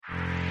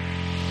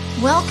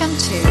Welcome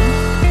to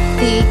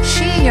the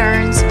She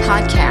Yearns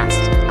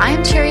podcast. I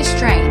am Terry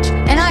Strange,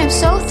 and I am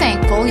so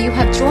thankful you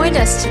have joined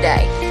us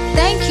today.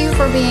 Thank you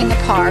for being a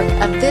part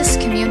of this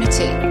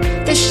community.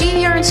 The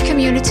She Yearns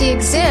community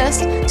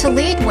exists to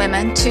lead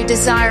women to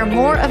desire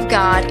more of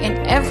God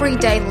in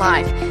everyday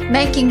life,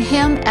 making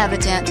Him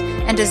evident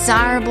and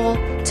desirable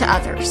to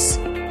others.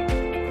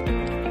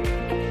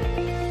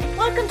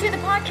 Welcome to the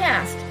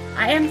podcast.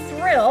 I am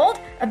thrilled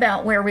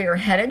about where we are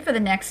headed for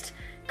the next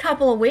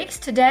couple of weeks.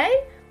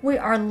 Today, we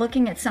are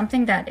looking at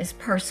something that is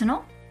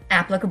personal,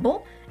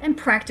 applicable, and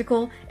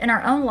practical in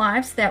our own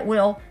lives that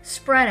will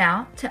spread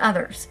out to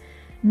others.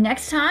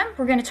 Next time,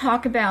 we're going to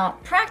talk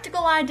about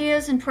practical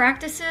ideas and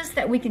practices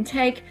that we can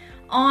take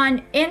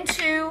on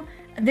into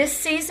this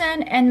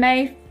season and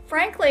may,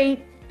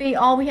 frankly, be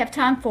all we have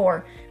time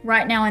for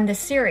right now in this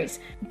series.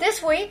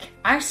 This week,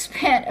 I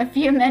spent a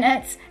few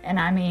minutes, and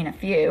I mean a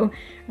few,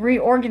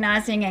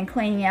 reorganizing and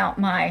cleaning out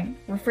my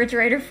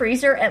refrigerator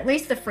freezer, at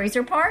least the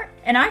freezer part,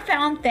 and I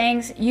found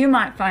things you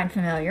might find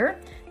familiar.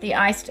 The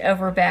iced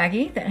over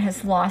baggie that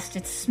has lost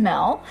its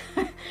smell,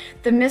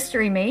 the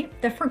mystery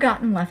meat, the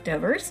forgotten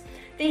leftovers,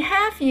 the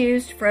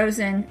half-used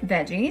frozen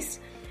veggies,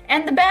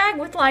 and the bag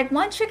with like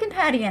one chicken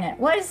patty in it.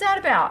 What is that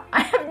about?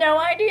 I have no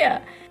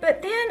idea.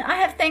 But then I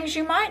have things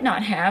you might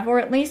not have, or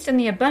at least in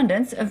the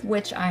abundance of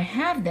which I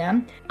have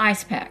them,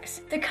 ice packs.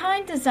 The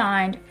kind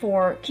designed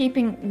for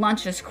keeping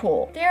lunches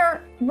cool.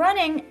 They're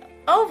running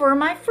over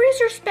my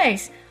freezer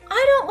space.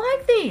 I don't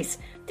like these.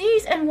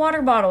 These and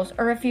water bottles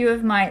are a few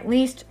of my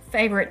least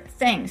favorite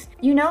things.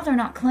 You know they're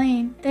not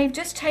clean. They've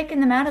just taken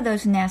them out of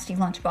those nasty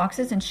lunch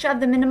boxes and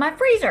shoved them into my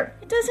freezer.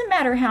 It doesn't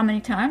matter how many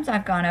times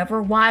I've gone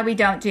over why we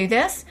don't do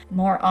this.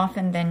 More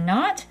often than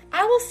not,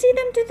 I will see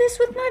them do this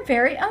with my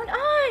very own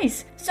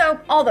eyes. So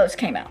all those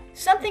came out.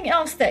 Something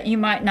else that you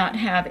might not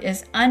have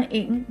is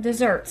uneaten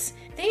desserts.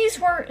 These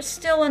were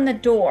still in the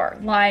door,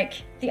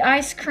 like the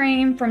ice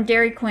cream from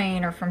Dairy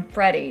Queen or from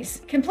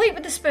Freddy's, complete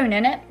with a spoon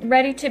in it,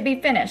 ready to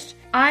be finished.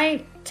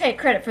 I take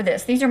credit for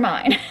this. These are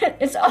mine.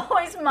 It's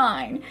always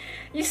mine.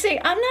 You see,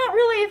 I'm not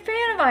really a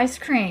fan of ice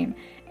cream.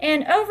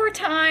 And over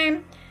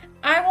time,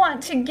 I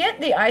want to get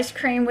the ice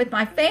cream with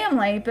my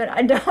family, but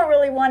I don't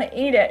really want to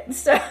eat it.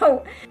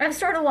 So I've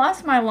sort of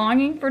lost my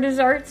longing for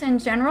desserts in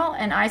general,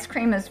 and ice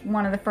cream is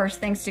one of the first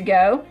things to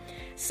go.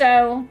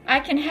 So I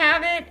can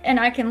have it and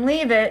I can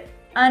leave it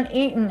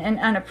uneaten and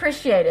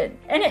unappreciated.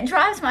 And it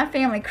drives my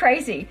family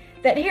crazy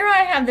that here I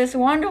have this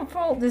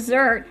wonderful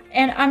dessert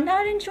and I'm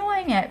not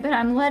enjoying it, but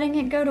I'm letting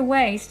it go to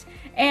waste.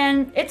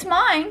 And it's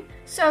mine,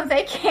 so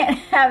they can't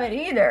have it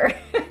either.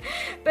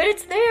 But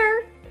it's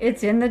there.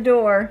 It's in the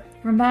door,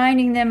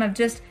 reminding them of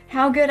just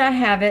how good I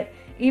have it,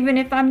 even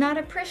if I'm not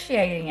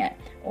appreciating it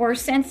or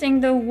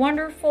sensing the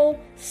wonderful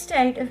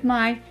state of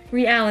my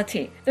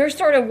reality. They're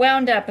sort of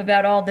wound up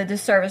about all the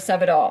disservice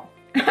of it all.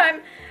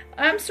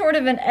 I'm sort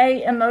of an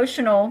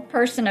emotional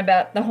person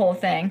about the whole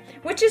thing,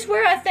 which is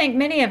where I think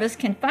many of us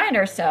can find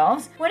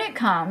ourselves when it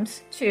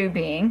comes to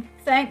being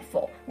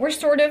thankful. We're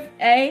sort of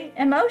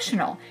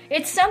emotional.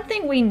 It's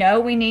something we know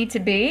we need to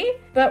be,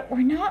 but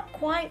we're not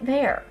quite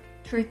there,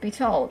 truth be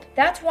told.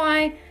 That's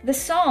why the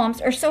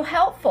Psalms are so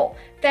helpful.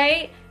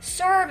 They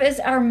serve as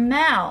our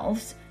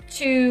mouths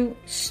to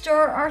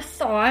stir our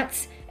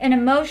thoughts and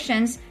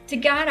emotions to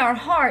guide our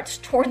hearts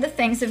toward the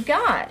things of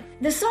God.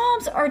 The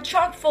Psalms are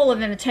chock full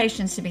of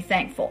invitations to be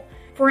thankful.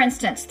 For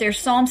instance, there's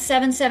Psalm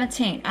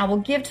 7:17. I will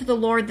give to the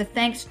Lord the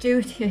thanks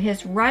due to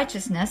His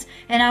righteousness,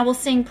 and I will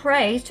sing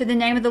praise to the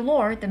name of the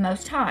Lord, the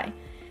Most High.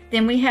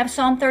 Then we have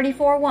Psalm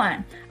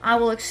 34:1. I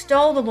will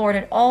extol the Lord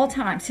at all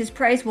times. His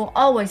praise will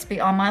always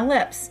be on my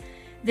lips.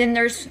 Then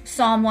there's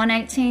Psalm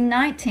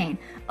 118:19.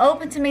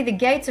 Open to me the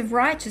gates of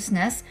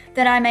righteousness,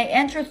 that I may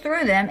enter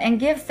through them and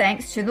give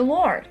thanks to the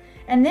Lord.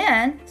 And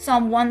then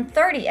Psalm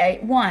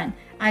 138:1.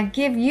 I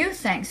give you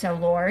thanks, O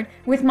Lord,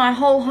 with my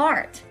whole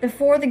heart.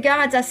 Before the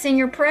gods I sing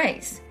your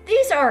praise.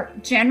 These are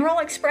general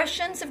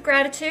expressions of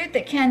gratitude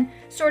that can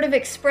sort of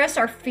express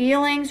our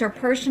feelings or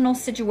personal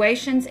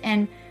situations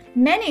in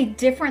many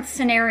different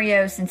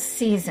scenarios and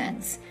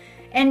seasons.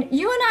 And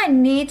you and I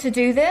need to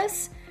do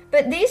this,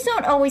 but these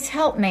don't always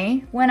help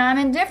me when I'm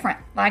indifferent,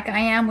 like I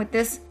am with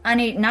this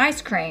uneaten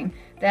ice cream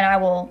that I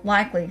will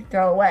likely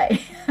throw away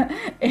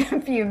in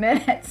a few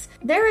minutes.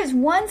 There is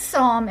one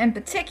psalm in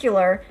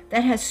particular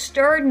that has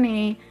stirred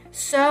me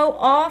so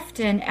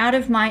often out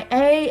of my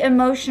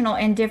emotional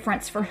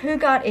indifference for who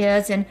God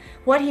is and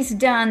what He's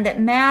done that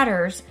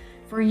matters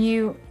for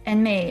you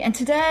and me. And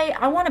today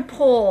I want to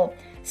pull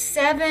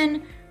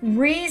 7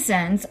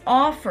 reasons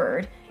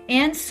offered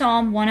in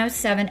Psalm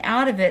 107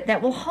 out of it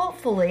that will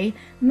hopefully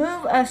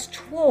move us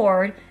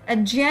toward a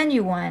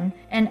genuine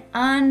and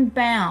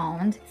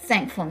unbound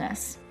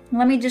thankfulness.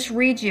 Let me just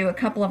read you a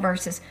couple of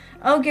verses.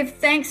 Oh, give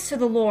thanks to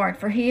the Lord,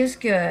 for He is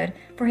good,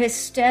 for His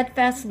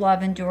steadfast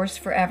love endures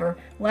forever.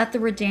 Let the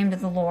redeemed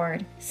of the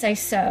Lord say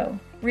so.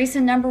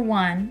 Reason number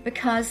 1,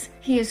 because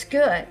He is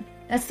good.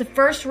 That's the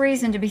first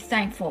reason to be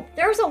thankful.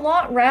 There's a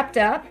lot wrapped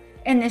up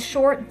in this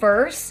short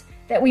verse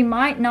that we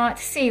might not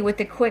see with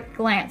a quick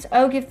glance.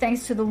 Oh, give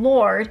thanks to the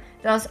Lord,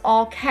 thus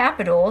all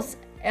capitals,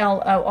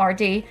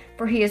 Lord,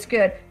 for he is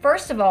good.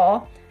 First of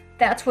all,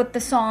 that's what the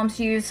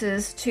Psalms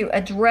uses to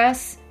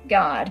address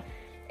God.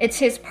 It's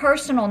his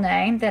personal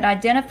name that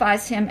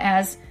identifies him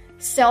as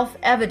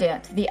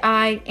self-evident, the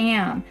I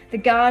am, the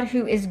God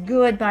who is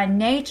good by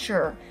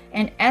nature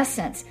and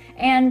essence.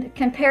 And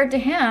compared to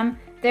him,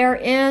 there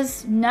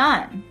is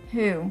none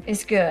who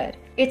is good.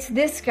 It's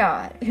this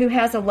God who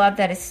has a love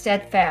that is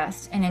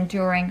steadfast and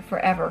enduring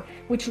forever,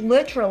 which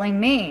literally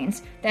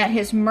means that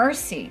his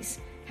mercies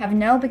have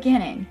no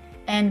beginning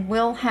and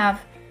will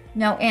have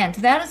no end.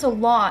 That is a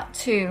lot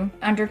to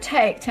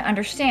undertake, to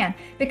understand.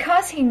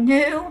 Because he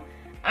knew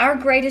our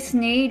greatest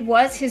need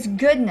was his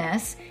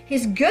goodness.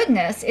 His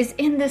goodness is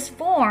in this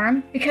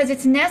form because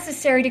it's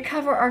necessary to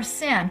cover our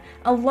sin.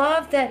 A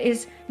love that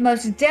is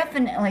most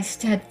definitely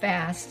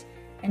steadfast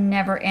and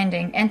never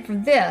ending. And for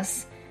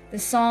this, the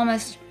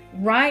psalmist,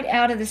 right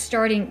out of the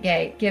starting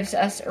gate, gives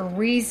us a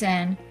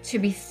reason to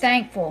be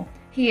thankful.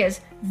 He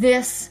is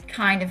this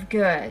kind of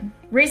good.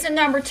 Reason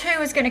number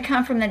 2 is going to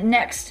come from the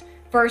next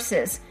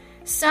verses.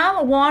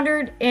 Some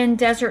wandered in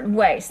desert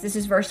wastes. This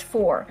is verse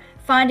 4.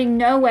 Finding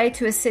no way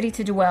to a city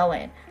to dwell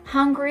in.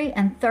 Hungry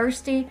and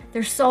thirsty,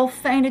 their soul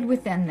fainted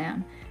within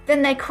them.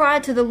 Then they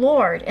cried to the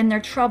Lord in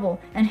their trouble,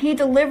 and he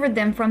delivered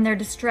them from their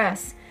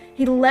distress.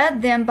 He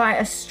led them by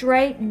a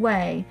straight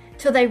way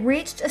till they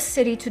reached a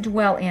city to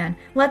dwell in.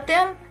 Let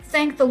them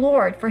thank the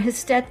Lord for his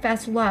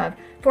steadfast love,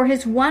 for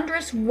his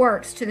wondrous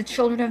works to the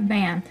children of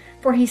man.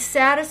 For he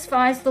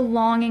satisfies the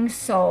longing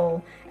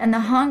soul, and the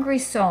hungry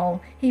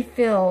soul he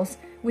fills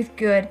with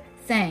good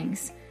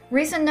things.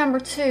 Reason number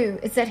 2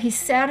 is that he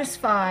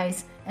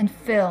satisfies and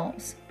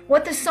fills.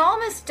 What the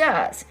psalmist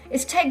does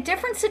is take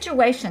different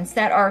situations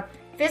that are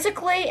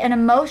physically and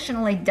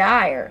emotionally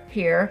dire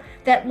here,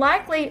 that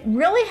likely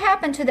really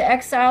happened to the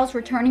exiles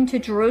returning to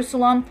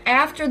Jerusalem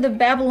after the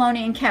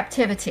Babylonian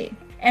captivity,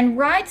 and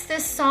writes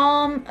this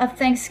psalm of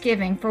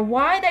thanksgiving for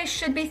why they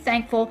should be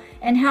thankful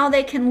and how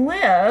they can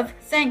live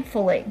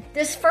thankfully.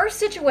 This first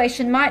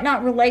situation might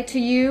not relate to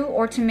you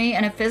or to me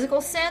in a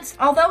physical sense,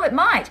 although it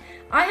might.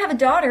 I have a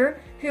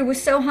daughter who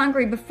was so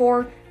hungry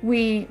before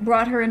we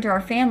brought her into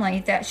our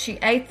family that she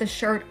ate the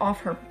shirt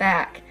off her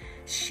back.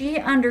 She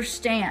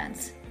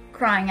understands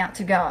crying out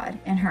to God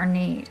in her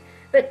need.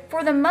 But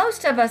for the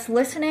most of us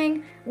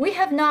listening, we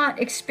have not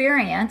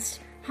experienced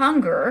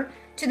hunger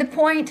to the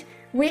point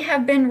we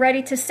have been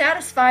ready to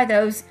satisfy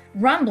those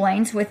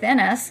rumblings within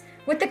us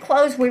with the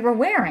clothes we were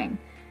wearing.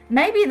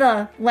 Maybe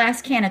the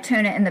last can of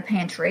tuna in the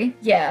pantry,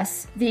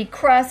 yes. The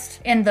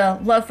crust in the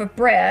loaf of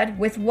bread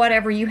with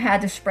whatever you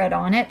had to spread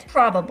on it,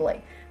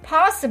 probably.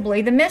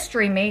 Possibly the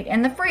mystery meat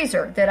in the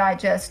freezer that I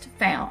just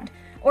found.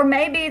 Or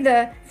maybe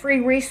the free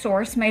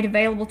resource made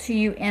available to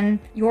you in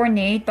your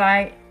need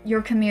by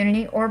your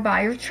community or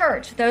by your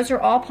church. Those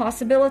are all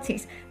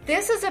possibilities.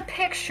 This is a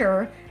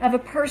picture of a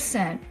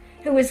person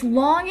who is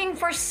longing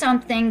for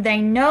something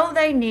they know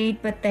they need,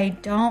 but they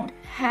don't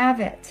have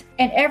it.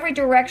 And every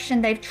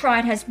direction they've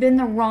tried has been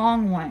the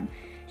wrong one.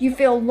 You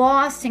feel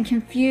lost and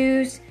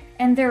confused,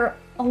 and they're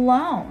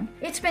alone.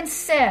 It's been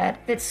said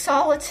that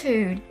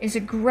solitude is a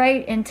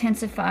great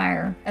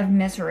intensifier of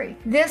misery.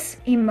 This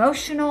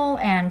emotional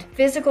and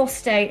physical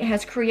state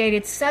has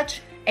created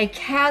such a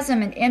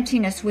chasm and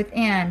emptiness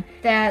within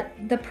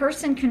that the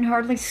person can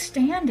hardly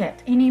stand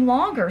it any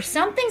longer.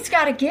 Something's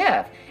got to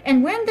give.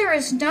 And when there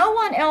is no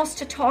one else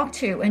to talk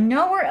to and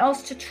nowhere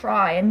else to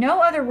try and no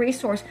other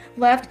resource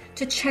left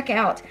to check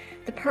out,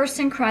 the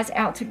person cries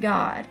out to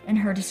God in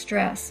her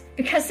distress,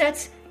 because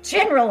that's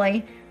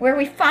generally where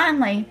we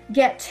finally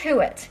get to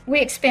it. We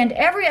expend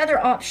every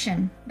other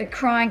option but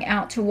crying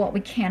out to what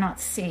we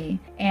cannot see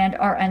and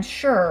are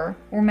unsure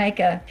will make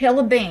a hill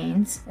of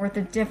beans worth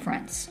of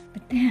difference.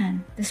 But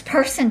then this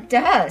person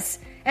does.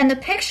 And the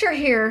picture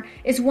here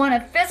is one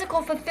of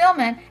physical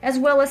fulfillment as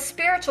well as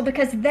spiritual,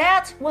 because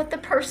that's what the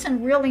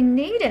person really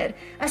needed.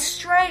 A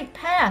straight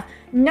path,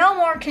 no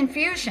more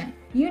confusion.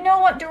 You know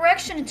what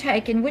direction to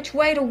take and which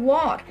way to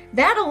walk.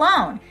 That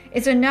alone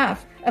is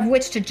enough of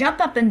which to jump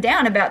up and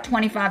down about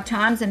 25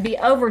 times and be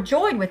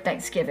overjoyed with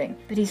thanksgiving.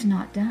 But he's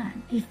not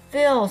done. He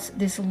fills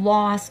this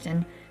lost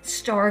and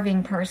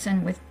starving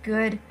person with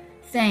good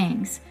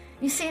things.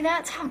 You see,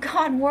 that's how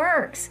God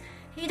works.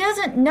 He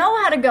doesn't know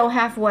how to go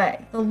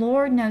halfway. The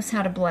Lord knows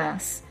how to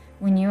bless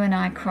when you and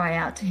I cry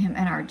out to him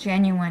in our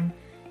genuine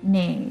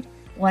need,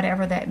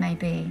 whatever that may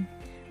be.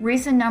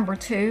 Reason number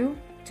 2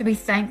 to be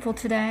thankful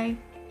today: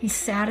 he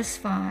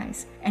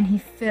satisfies and he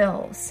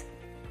fills.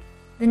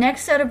 The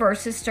next set of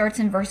verses starts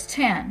in verse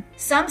 10.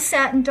 Some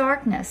sat in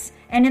darkness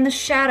and in the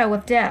shadow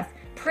of death,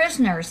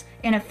 prisoners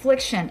in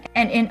affliction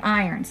and in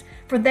irons,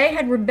 for they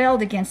had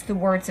rebelled against the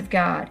words of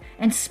God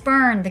and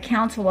spurned the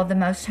counsel of the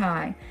Most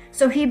High.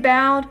 So he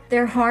bowed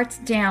their hearts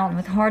down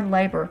with hard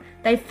labor.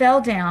 They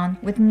fell down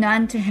with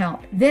none to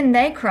help. Then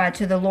they cried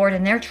to the Lord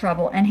in their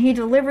trouble, and he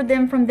delivered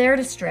them from their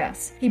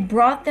distress. He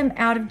brought them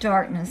out of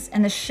darkness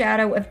and the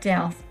shadow of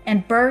death,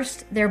 and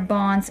burst their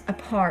bonds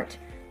apart.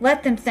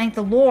 Let them thank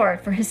the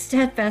Lord for his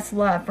steadfast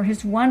love, for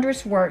his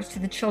wondrous works to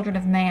the children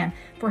of man,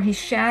 for he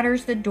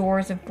shatters the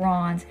doors of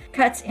bronze,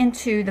 cuts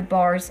into the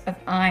bars of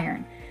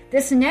iron.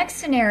 This next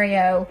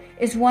scenario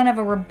is one of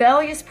a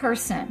rebellious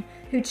person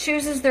who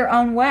chooses their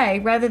own way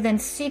rather than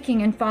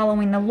seeking and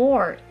following the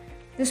Lord.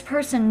 This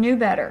person knew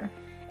better,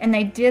 and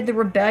they did the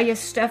rebellious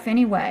stuff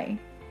anyway.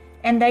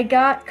 And they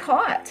got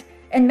caught,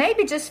 and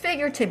maybe just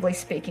figuratively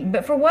speaking,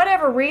 but for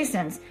whatever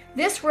reasons,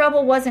 this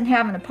rebel wasn't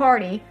having a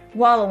party,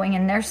 wallowing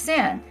in their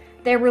sin.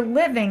 They were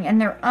living in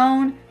their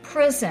own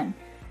prison.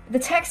 The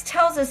text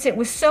tells us it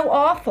was so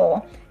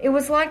awful, it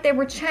was like they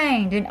were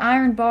chained in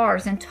iron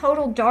bars in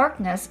total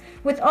darkness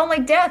with only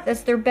death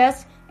as their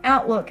best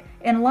outlook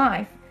in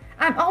life.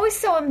 I'm always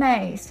so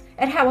amazed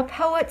at how a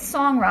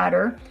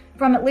poet-songwriter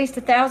from at least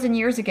 1,000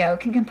 years ago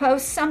can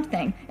compose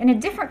something in a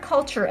different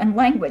culture and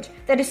language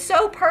that is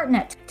so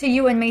pertinent to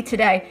you and me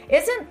today.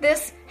 Isn't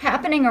this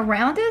happening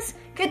around us?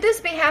 Could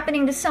this be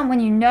happening to someone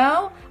you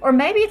know? Or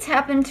maybe it's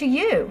happened to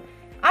you.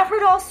 I've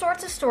heard all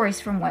sorts of stories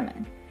from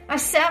women. I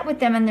sat with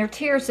them in their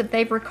tears that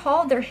they've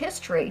recalled their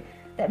history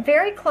that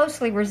very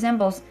closely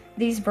resembles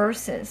these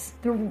verses.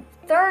 The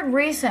third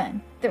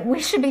reason that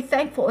we should be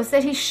thankful is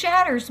that he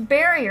shatters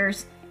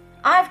barriers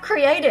I've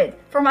created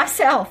for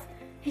myself.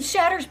 He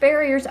shatters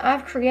barriers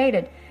I've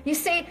created. You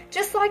see,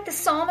 just like the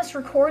psalmist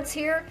records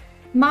here,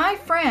 my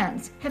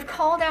friends have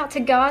called out to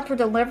God for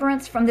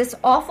deliverance from this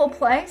awful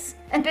place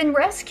and been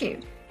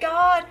rescued.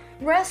 God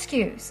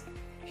rescues.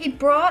 He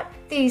brought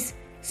these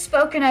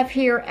spoken of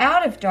here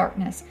out of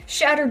darkness,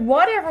 shattered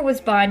whatever was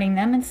binding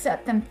them, and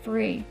set them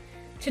free.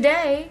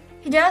 Today,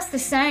 he does the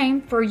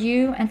same for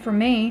you and for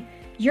me.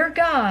 Your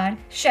God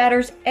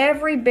shatters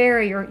every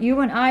barrier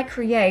you and I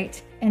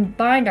create and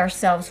bind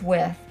ourselves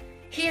with.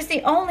 He is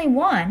the only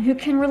one who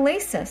can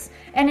release us.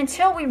 And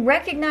until we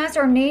recognize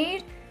our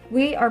need,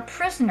 we are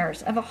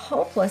prisoners of a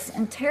hopeless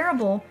and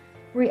terrible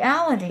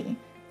reality.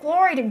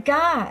 Glory to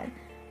God.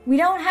 We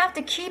don't have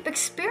to keep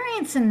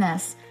experiencing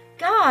this.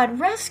 God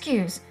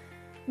rescues.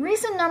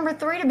 Reason number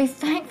 3 to be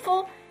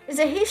thankful is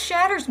that he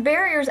shatters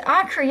barriers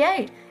I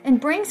create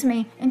and brings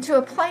me into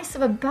a place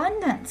of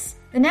abundance.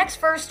 The next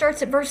verse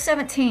starts at verse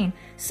 17.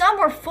 Some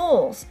were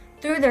fools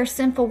through their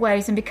sinful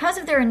ways, and because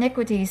of their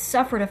iniquities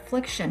suffered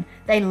affliction.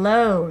 They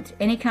loathed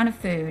any kind of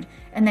food,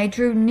 and they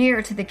drew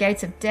near to the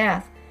gates of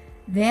death.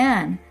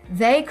 Then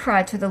they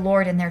cried to the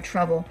Lord in their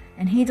trouble,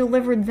 and he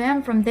delivered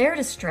them from their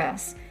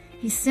distress.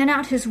 He sent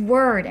out his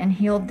word and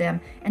healed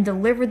them and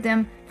delivered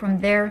them from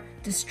their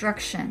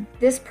destruction.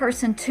 This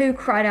person too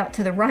cried out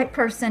to the right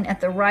person at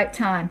the right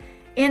time.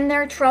 In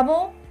their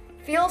trouble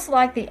feels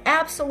like the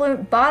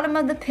absolute bottom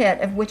of the pit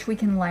of which we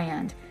can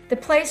land. The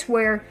place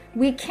where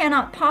we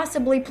cannot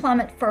possibly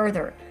plummet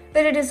further.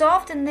 But it is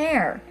often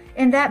there,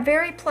 in that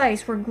very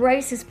place where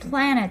grace is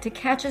planted to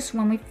catch us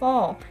when we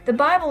fall. The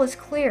Bible is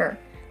clear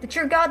that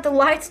your God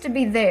delights to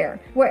be there,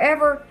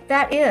 wherever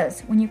that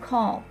is when you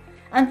call.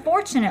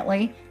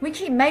 Unfortunately, we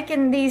keep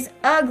making these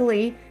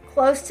ugly,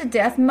 close to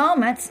death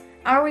moments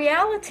our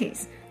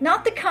realities.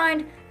 Not the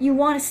kind you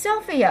want a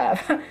selfie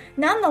of.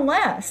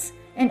 Nonetheless,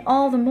 and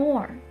all the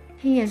more,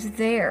 he is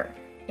there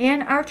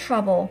in our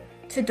trouble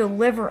to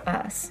deliver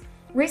us.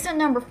 Reason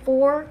number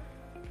 4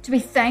 to be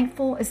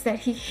thankful is that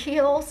he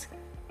heals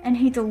and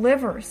he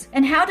delivers.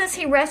 And how does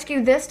he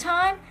rescue this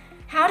time?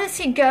 How does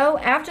he go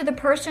after the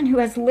person who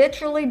has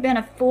literally been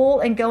a fool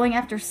and going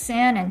after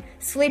sin and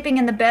sleeping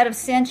in the bed of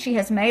sin she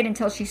has made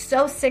until she's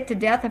so sick to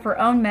death of her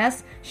own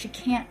mess she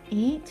can't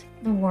eat?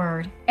 The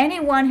Word.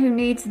 Anyone who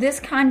needs this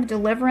kind of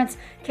deliverance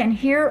can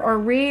hear or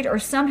read or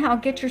somehow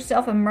get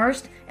yourself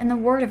immersed in the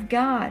Word of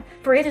God.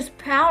 For it is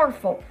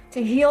powerful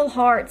to heal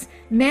hearts,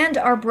 mend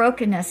our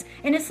brokenness,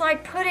 and it's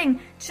like putting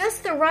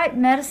just the right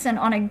medicine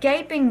on a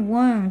gaping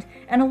wound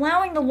and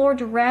allowing the Lord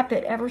to wrap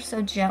it ever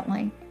so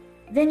gently.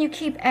 Then you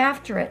keep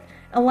after it,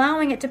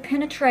 allowing it to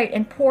penetrate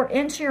and pour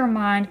into your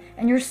mind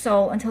and your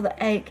soul until the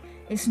ache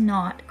is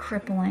not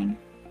crippling.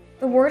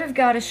 The Word of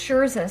God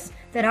assures us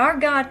that our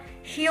God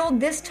healed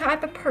this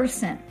type of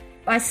person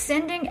by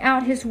sending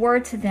out his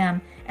word to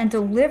them and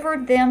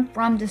delivered them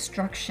from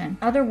destruction.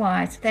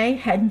 Otherwise, they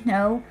had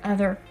no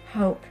other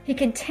hope. He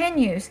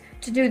continues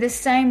to do the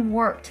same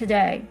work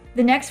today.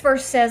 The next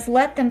verse says,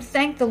 "Let them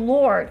thank the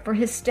Lord for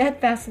his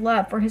steadfast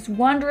love, for his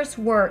wondrous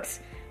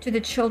works to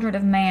the children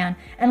of man,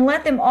 and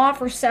let them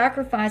offer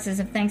sacrifices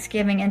of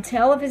thanksgiving and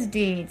tell of his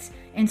deeds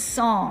in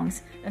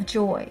songs of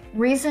joy."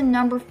 Reason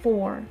number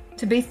 4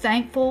 to be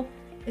thankful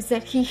is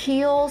that he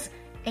heals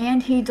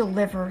and he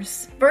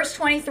delivers. Verse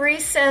 23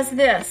 says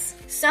this,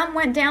 "Some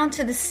went down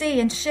to the sea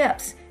in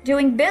ships,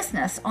 doing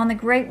business on the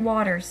great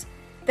waters.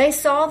 They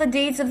saw the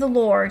deeds of the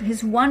Lord,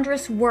 his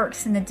wondrous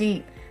works in the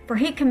deep. For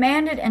he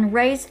commanded and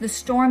raised the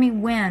stormy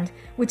wind,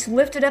 which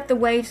lifted up the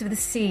waves of the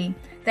sea.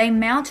 They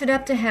mounted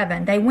up to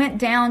heaven. They went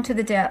down to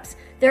the depths.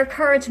 Their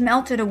courage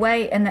melted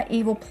away in the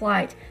evil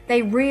plight.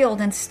 They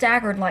reeled and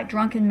staggered like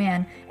drunken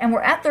men, and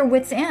were at their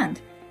wits' end.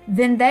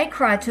 Then they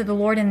cried to the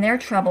Lord in their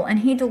trouble, and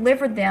he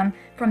delivered them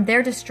from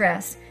their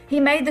distress.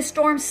 He made the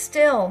storm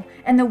still,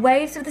 and the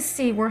waves of the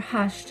sea were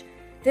hushed.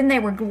 Then they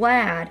were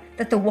glad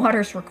that the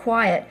waters were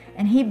quiet,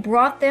 and he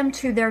brought them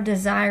to their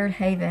desired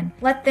haven.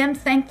 Let them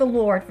thank the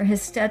Lord for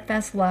his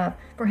steadfast love,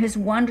 for his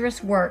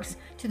wondrous works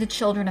to the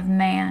children of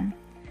man.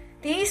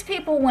 These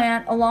people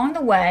went along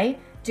the way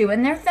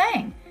doing their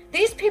thing.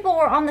 These people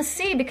were on the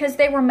sea because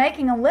they were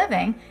making a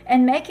living,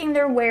 and making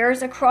their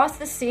wares across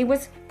the sea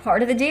was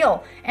part of the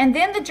deal. And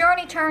then the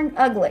journey turned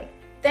ugly.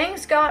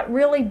 Things got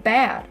really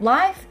bad.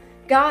 Life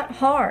got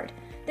hard.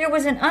 There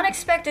was an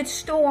unexpected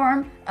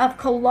storm of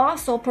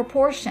colossal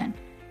proportion.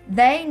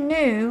 They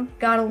knew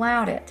God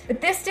allowed it.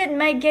 But this didn't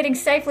make getting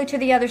safely to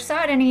the other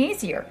side any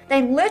easier.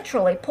 They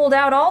literally pulled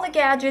out all the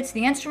gadgets,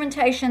 the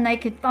instrumentation they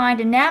could find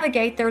to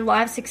navigate their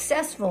lives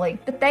successfully,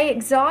 but they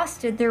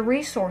exhausted their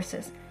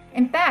resources.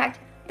 In fact,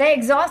 they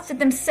exhausted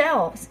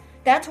themselves.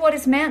 That's what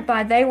is meant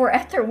by they were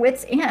at their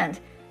wits' end.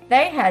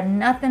 They had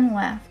nothing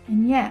left,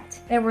 and yet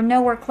they were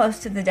nowhere close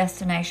to the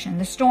destination.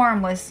 The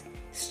storm was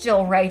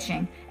still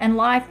raging, and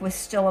life was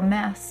still a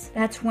mess.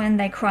 That's when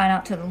they cried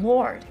out to the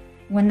Lord,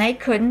 when they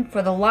couldn't,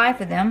 for the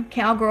life of them,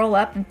 cowgirl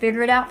up and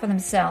figure it out for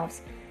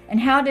themselves. And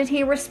how did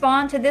he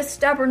respond to this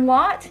stubborn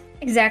lot?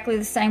 Exactly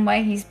the same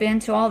way he's been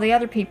to all the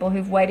other people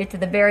who've waited to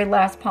the very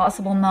last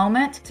possible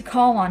moment to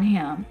call on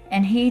him,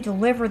 and he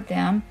delivered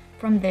them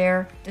from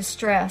their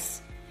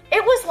distress.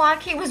 It was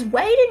like he was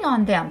waiting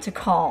on them to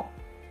call,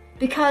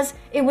 because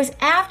it was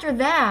after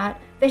that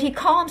he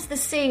calms the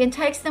sea and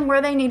takes them where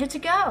they needed to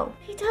go.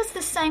 He does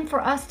the same for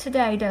us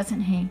today,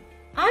 doesn't he?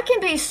 I can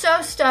be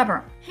so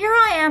stubborn. Here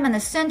I am in the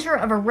center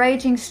of a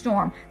raging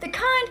storm, the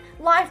kind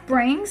life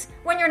brings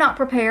when you're not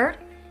prepared.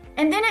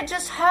 And then it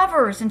just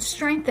hovers and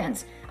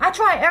strengthens. I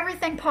try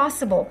everything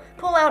possible,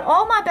 pull out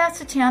all my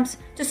best attempts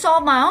to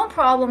solve my own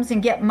problems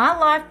and get my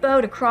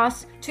lifeboat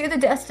across to the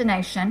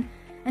destination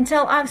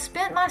until I've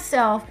spent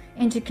myself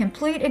into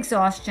complete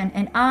exhaustion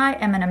and I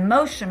am an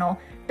emotional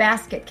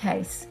basket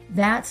case.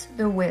 That's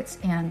the wit's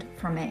end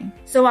for me.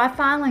 So I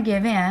finally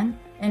give in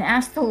and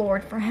ask the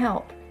Lord for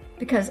help,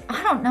 because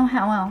I don't know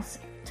how else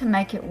to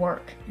make it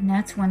work. And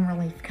that's when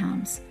relief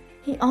comes.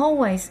 He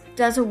always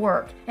does a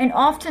work and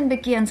often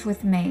begins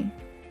with me.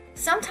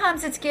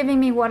 Sometimes it's giving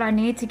me what I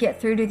need to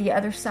get through to the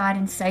other side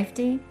in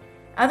safety.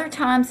 Other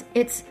times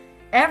it's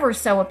ever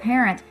so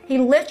apparent. He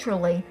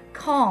literally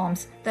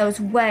calms those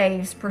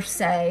waves, per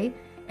se,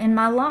 in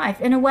my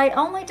life in a way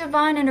only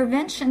divine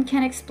intervention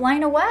can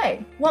explain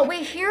away. What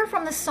we hear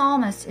from the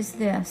psalmist is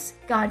this: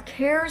 God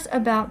cares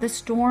about the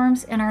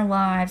storms in our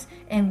lives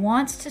and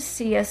wants to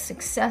see us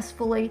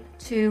successfully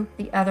to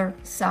the other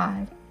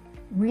side.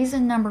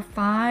 Reason number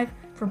 5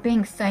 for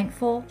being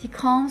thankful: he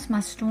calms my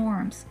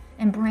storms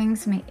and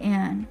brings me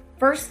in.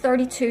 Verse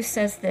 32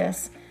 says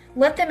this: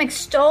 let them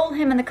extol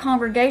him in the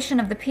congregation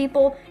of the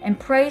people and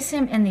praise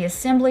him in the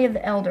assembly of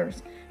the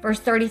elders. Verse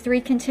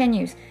 33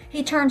 continues,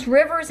 he turns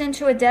rivers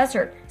into a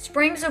desert,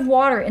 springs of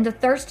water into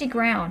thirsty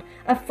ground,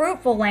 a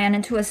fruitful land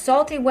into a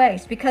salty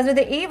waste because of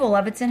the evil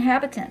of its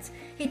inhabitants.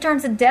 He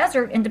turns a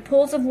desert into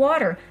pools of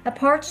water, a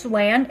parched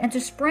land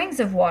into springs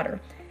of water.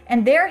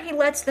 And there he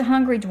lets the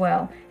hungry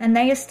dwell, and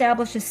they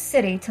establish a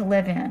city to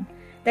live in.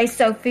 They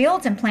sow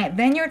fields and plant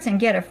vineyards and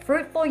get a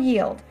fruitful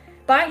yield.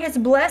 By his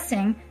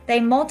blessing, they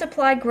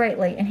multiply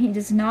greatly, and he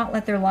does not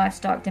let their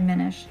livestock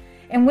diminish.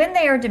 And when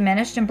they are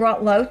diminished and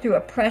brought low through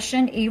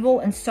oppression, evil,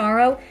 and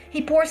sorrow,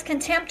 he pours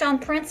contempt on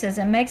princes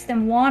and makes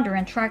them wander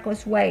in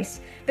trackless wastes.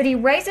 But he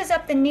raises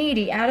up the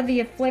needy out of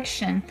the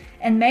affliction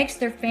and makes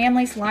their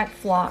families like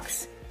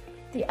flocks.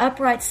 The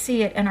upright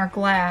see it and are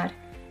glad,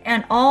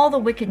 and all the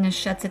wickedness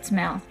shuts its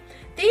mouth.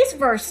 These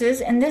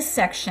verses in this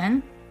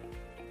section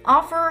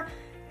offer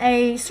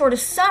a sort of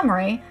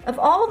summary of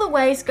all the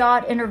ways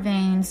God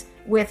intervenes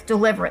with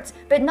deliverance,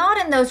 but not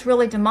in those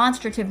really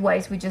demonstrative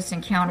ways we just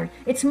encountered.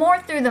 It's more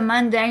through the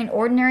mundane,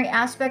 ordinary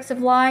aspects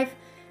of life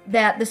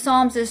that the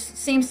psalmist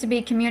seems to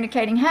be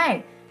communicating,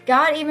 hey,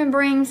 God even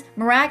brings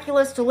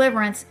miraculous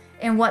deliverance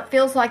in what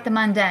feels like the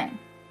mundane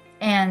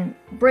and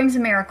brings a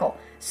miracle.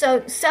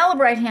 So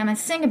celebrate him and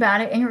sing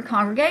about it in your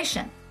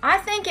congregation. I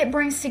think it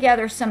brings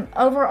together some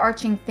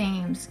overarching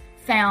themes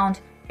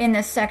found in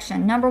this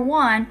section. Number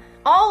 1,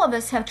 all of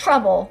us have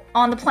trouble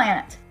on the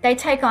planet. They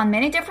take on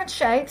many different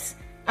shapes,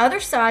 other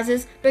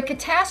sizes, but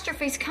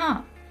catastrophes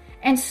come.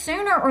 And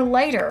sooner or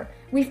later,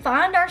 we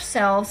find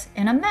ourselves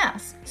in a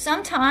mess.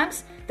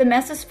 Sometimes the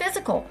mess is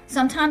physical,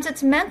 sometimes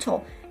it's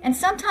mental, and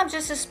sometimes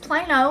just as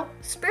plain old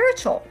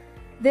spiritual.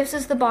 This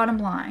is the bottom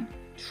line.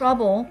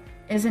 Trouble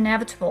is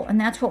inevitable, and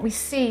that's what we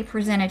see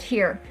presented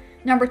here.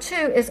 Number 2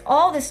 is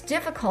all this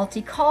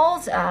difficulty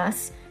calls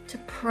us to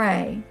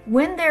pray.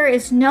 When there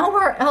is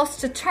nowhere else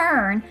to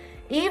turn,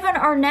 even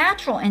our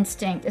natural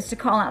instinct is to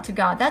call out to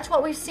God. That's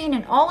what we've seen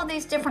in all of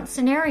these different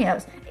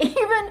scenarios.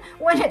 Even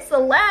when it's the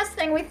last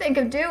thing we think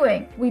of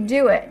doing, we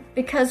do it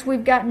because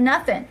we've got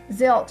nothing,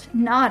 zilch,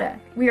 nada.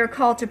 We are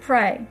called to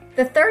pray.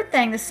 The third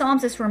thing the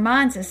psalmist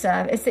reminds us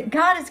of is that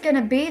God is going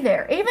to be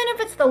there. Even if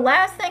it's the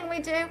last thing we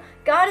do,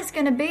 God is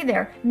going to be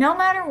there no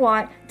matter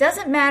what.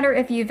 Doesn't matter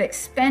if you've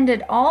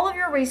expended all of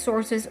your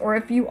resources or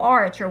if you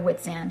are at your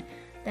wit's end.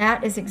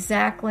 That is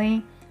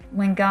exactly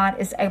when God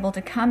is able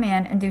to come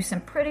in and do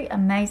some pretty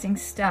amazing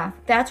stuff.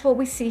 That's what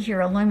we see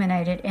here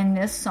illuminated in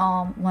this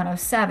Psalm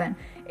 107.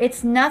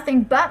 It's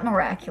nothing but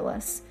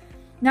miraculous.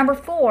 Number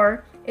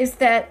 4 is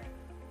that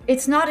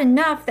it's not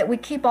enough that we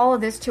keep all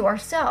of this to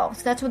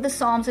ourselves. That's what the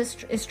Psalms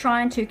is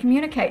trying to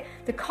communicate.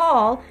 The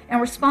call and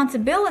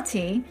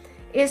responsibility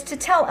is to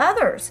tell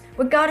others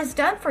what God has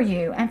done for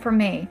you and for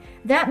me.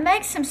 That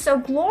makes him so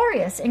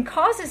glorious and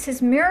causes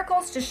his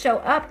miracles to show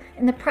up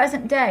in the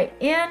present day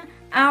in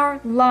our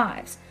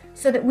lives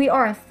so that we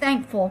are a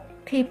thankful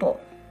people.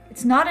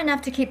 It's not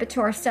enough to keep it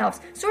to ourselves.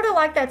 Sort of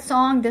like that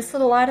song, This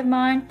Little Light of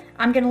Mine,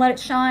 I'm going to let it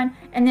shine.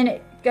 And then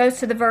it goes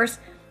to the verse,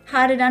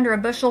 hide it under a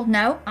bushel.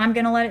 No, I'm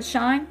going to let it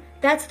shine.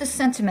 That's the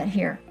sentiment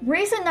here.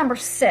 Reason number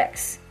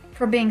 6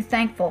 for being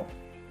thankful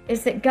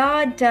is that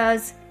God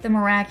does the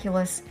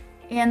miraculous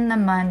in the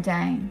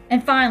mundane.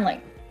 And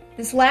finally,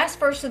 this last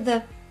verse of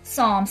the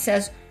Psalm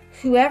says,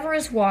 whoever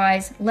is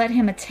wise, let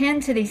him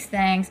attend to these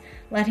things.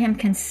 Let him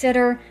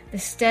consider the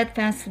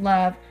steadfast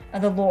love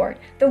of the Lord.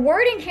 The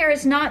wording here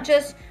is not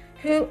just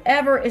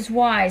whoever is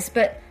wise,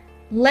 but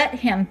let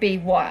him be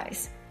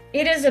wise.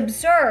 It is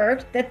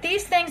observed that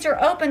these things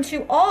are open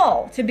to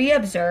all to be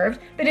observed,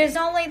 but it is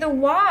only the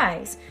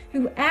wise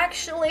who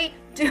actually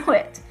do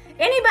it.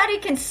 Anybody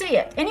can see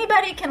it.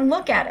 Anybody can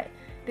look at it,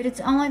 but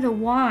it's only the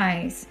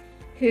wise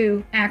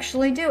who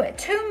actually do it.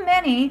 Too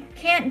many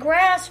can't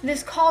grasp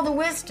this call to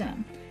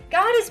wisdom.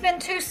 God has been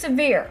too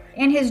severe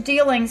in his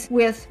dealings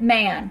with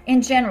man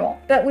in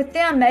general, but with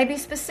them maybe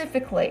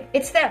specifically.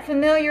 It's that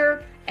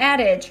familiar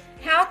adage,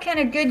 how can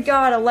a good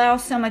God allow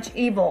so much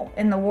evil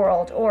in the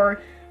world?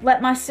 Or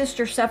let my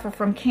sister suffer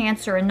from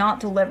cancer and not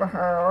deliver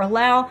her, or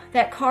allow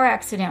that car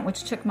accident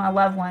which took my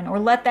loved one, or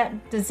let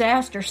that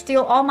disaster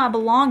steal all my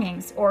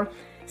belongings, or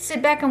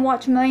sit back and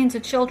watch millions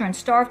of children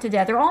starve to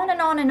death, or on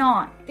and on and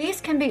on.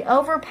 These can be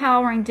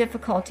overpowering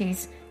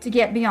difficulties to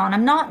get beyond.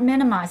 I'm not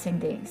minimizing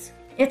these.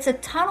 It's a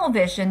tunnel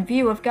vision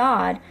view of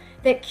God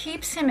that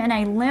keeps him in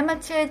a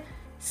limited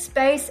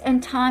space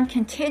and time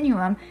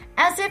continuum,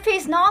 as if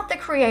he's not the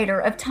creator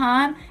of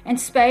time and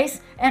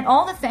space and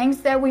all the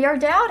things that we are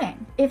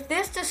doubting. If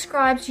this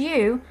describes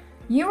you,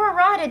 you are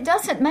right, it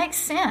doesn't make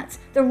sense.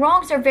 The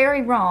wrongs are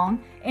very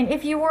wrong, and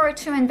if you were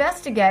to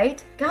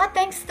investigate, God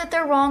thinks that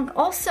they're wrong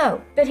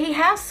also. But he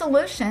has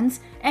solutions,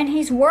 and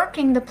he's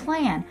working the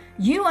plan.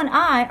 You and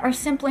I are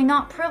simply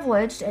not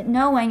privileged at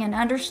knowing and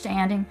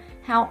understanding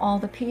how all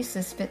the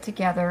pieces fit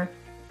together.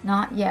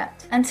 Not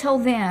yet. Until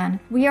then,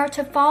 we are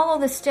to follow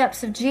the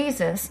steps of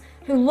Jesus,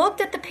 who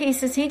looked at the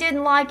pieces he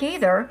didn't like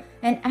either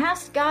and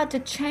asked God to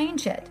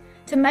change it,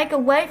 to make a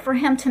way for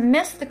him to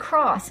miss the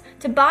cross,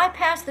 to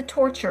bypass the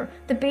torture,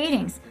 the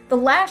beatings, the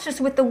lashes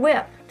with the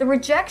whip, the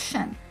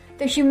rejection,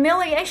 the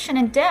humiliation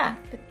and death.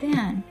 But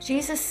then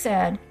Jesus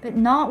said, but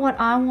not what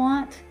I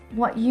want,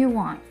 what you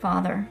want,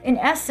 Father. In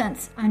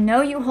essence, I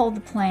know you hold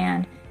the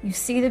plan, you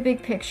see the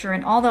big picture,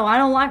 and although I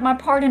don't like my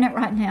part in it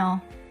right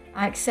now,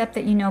 I accept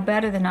that you know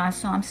better than I,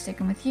 so I'm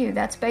sticking with you.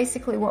 That's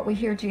basically what we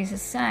hear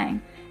Jesus saying.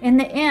 In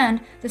the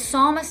end, the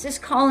psalmist is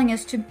calling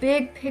us to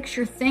big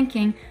picture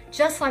thinking,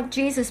 just like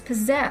Jesus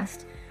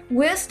possessed.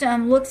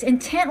 Wisdom looks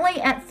intently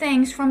at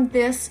things from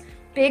this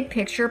big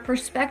picture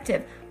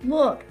perspective.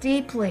 Look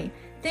deeply.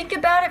 Think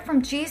about it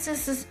from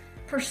Jesus'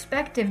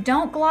 perspective.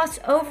 Don't gloss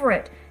over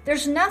it.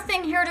 There's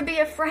nothing here to be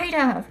afraid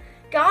of.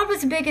 God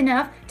was big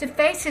enough to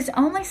face his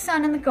only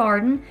son in the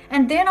garden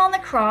and then on the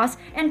cross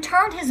and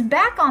turned his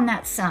back on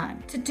that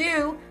son to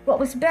do what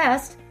was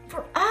best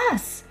for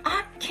us.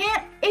 I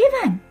can't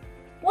even.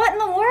 What in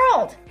the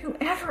world?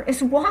 Whoever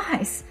is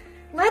wise,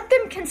 let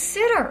them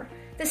consider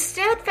the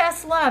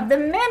steadfast love, the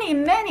many,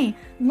 many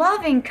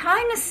loving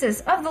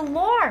kindnesses of the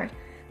Lord.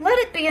 Let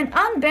it be an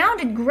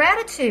unbounded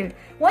gratitude,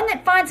 one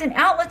that finds an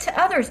outlet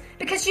to others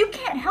because you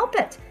can't help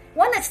it.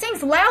 One that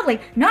sings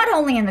loudly, not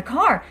only in the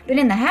car, but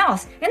in the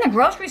house, in the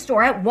grocery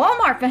store, at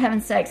Walmart, for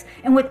heaven's sakes,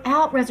 and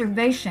without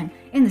reservation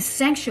in the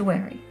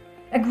sanctuary.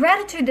 A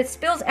gratitude that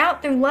spills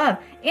out through love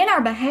in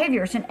our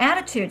behaviors and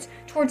attitudes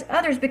towards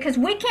others because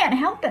we can't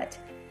help it.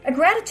 A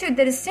gratitude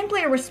that is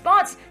simply a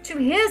response to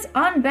his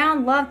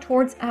unbound love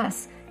towards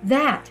us.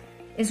 That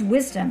is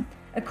wisdom,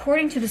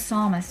 according to the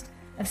psalmist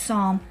of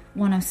Psalm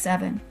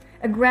 107.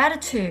 A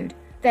gratitude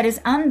that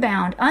is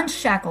unbound,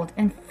 unshackled,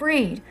 and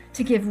freed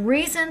to give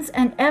reasons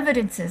and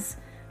evidences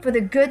for the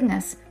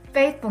goodness,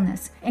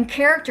 faithfulness, and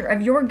character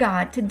of your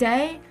God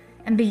today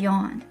and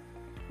beyond.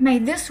 May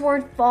this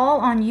word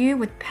fall on you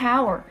with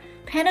power,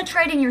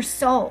 penetrating your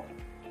soul,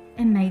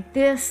 and may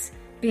this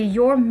be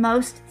your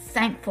most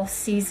thankful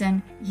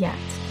season yet.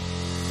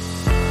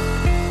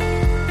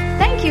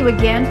 Thank you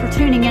again for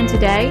tuning in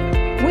today.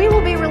 We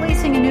will be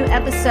releasing a new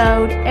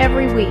episode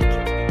every week.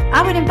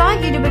 I would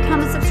invite you to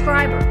become a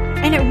subscriber.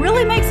 And it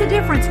really makes a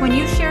difference when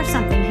you share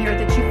something here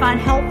that you find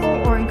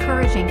helpful or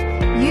encouraging.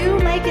 You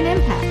make an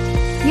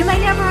impact. You may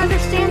never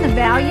understand the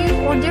value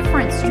or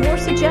difference your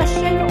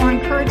suggestion or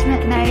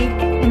encouragement made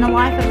in the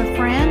life of a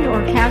friend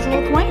or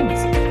casual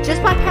acquaintance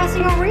just by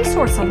passing a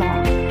resource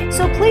along.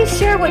 So please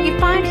share what you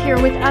find here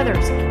with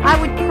others. I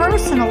would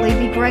personally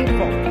be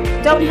grateful.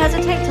 Don't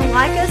hesitate to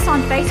like us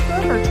on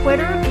Facebook or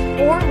Twitter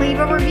or leave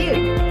a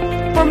review.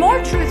 For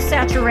more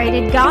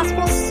truth-saturated,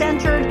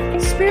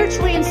 gospel-centered,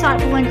 spiritually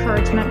insightful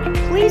encouragement,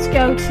 please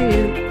go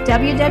to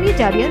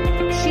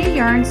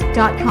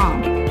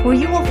www.sheyearns.com, where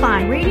you will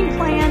find reading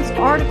plans,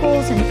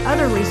 articles, and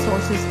other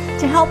resources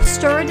to help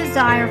stir a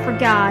desire for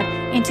God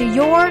into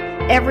your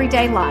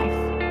everyday life.